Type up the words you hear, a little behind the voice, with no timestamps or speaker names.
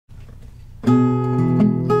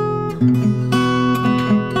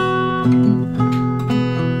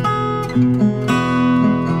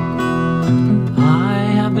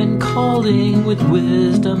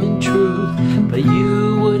wisdom and truth, but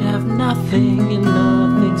you would have nothing, and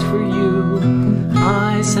nothing's for you.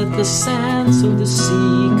 I set the sand so the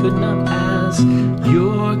sea could not pass.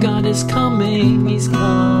 Your God is coming, he's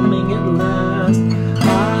coming at last.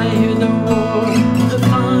 I hear the roar of the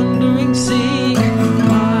thundering sea.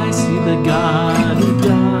 I see the God who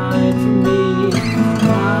died for me.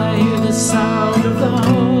 I hear the sound of the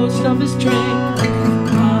host of his train.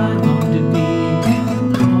 I long to be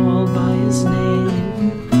called by his name.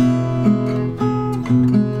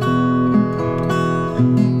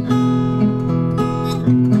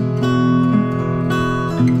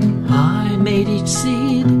 I made each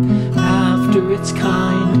seed after its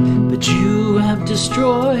kind, but you have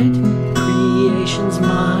destroyed creation's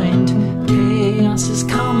mind. Chaos is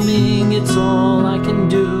coming, it's all I can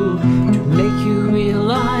do to make you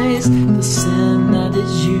realize the sin that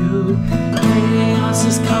is you. Chaos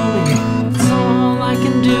is coming, it's all I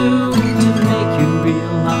can do to make you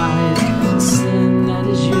realize the sin that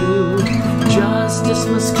is you. Justice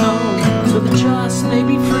must come so the just may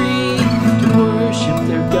be free to worship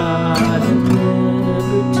their God in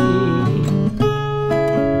liberty.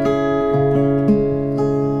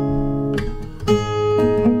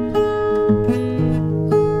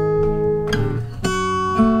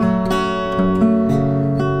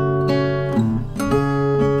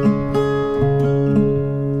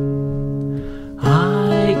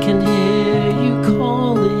 I can hear you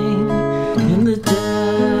calling in the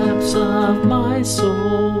depths of my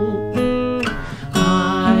soul.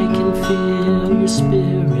 I can feel your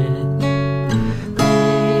spirit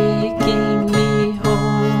making me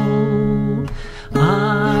whole. I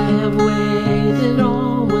have waited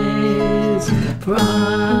always for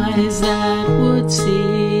eyes that would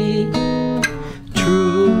see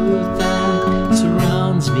truth that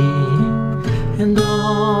surrounds me and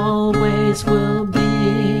always will be.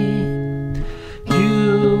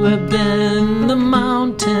 You have been the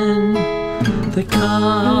mountain that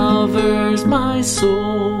covers my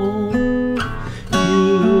soul.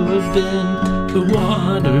 You have been the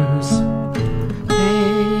waters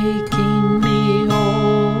making me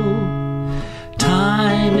whole.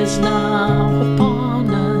 Time is now upon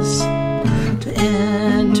us to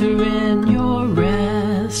enter in your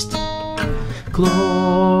rest.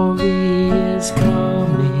 Glory is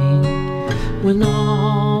coming when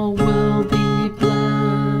all will be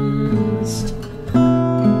blessed.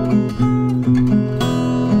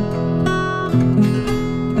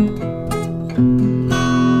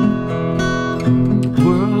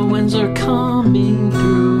 Whirlwinds are coming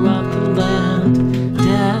throughout the land.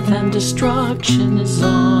 Death and destruction is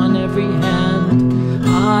on every hand.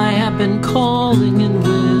 I have been calling and